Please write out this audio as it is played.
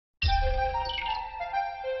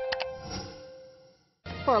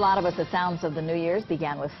For a lot of us, the sounds of the New Year's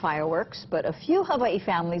began with fireworks, but a few Hawaii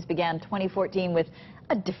families began 2014 with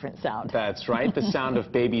a different sound. That's right, the sound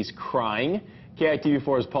of babies crying.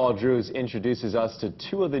 KITV4's Paul Drews introduces us to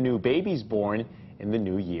two of the new babies born in the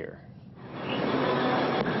new year.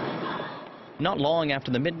 Not long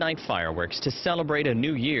after the midnight fireworks to celebrate a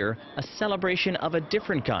new year, a celebration of a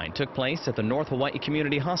different kind took place at the North Hawaii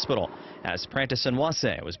Community Hospital as Prentice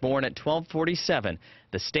Nwase was born at 12:47,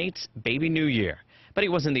 the state's baby new year. But he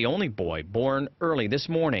wasn't the only boy born early this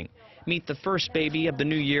morning. Meet the first baby of the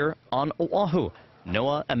new year on Oahu,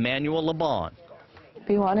 Noah Emmanuel Laban.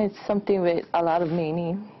 We wanted something with a lot of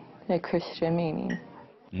meaning, a Christian meaning.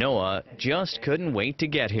 Noah just couldn't wait to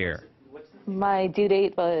get here. My due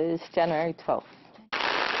date was January 12th.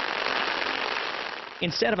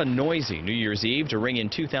 Instead of a noisy New Year's Eve to ring in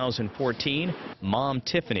 2014, Mom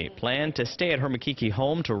Tiffany planned to stay at her Makiki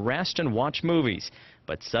home to rest and watch movies.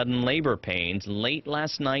 But sudden labor pains late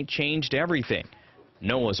last night changed everything.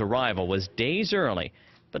 Noah's arrival was days early,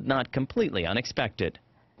 but not completely unexpected.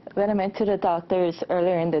 When I went to the doctors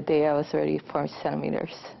earlier in the day, I was already 4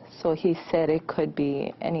 centimeters. So he said it could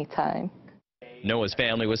be any time. Noah's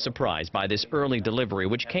family was surprised by this early delivery,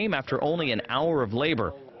 which came after only an hour of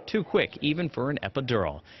labor. Too quick, even for an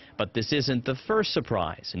epidural. But this isn't the first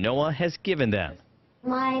surprise Noah has given them.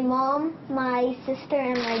 My mom, my sister,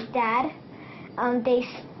 and my dad,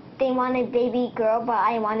 they wanted baby girl, but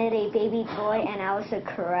I wanted a baby boy, and I was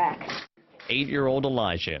correct. 8-year-old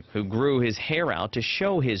Elijah, who grew his hair out to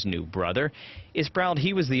show his new brother, is proud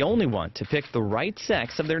he was the only one to pick the right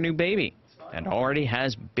sex of their new baby, and already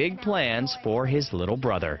has big plans for his little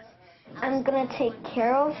brother. I'm gonna take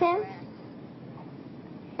care of him,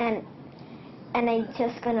 and I'm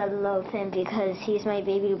just gonna love him because he's my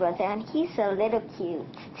baby brother and he's a little cute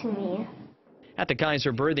to me. At the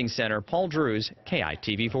Kaiser Birthing Center, Paul Drews,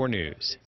 KITV4 News.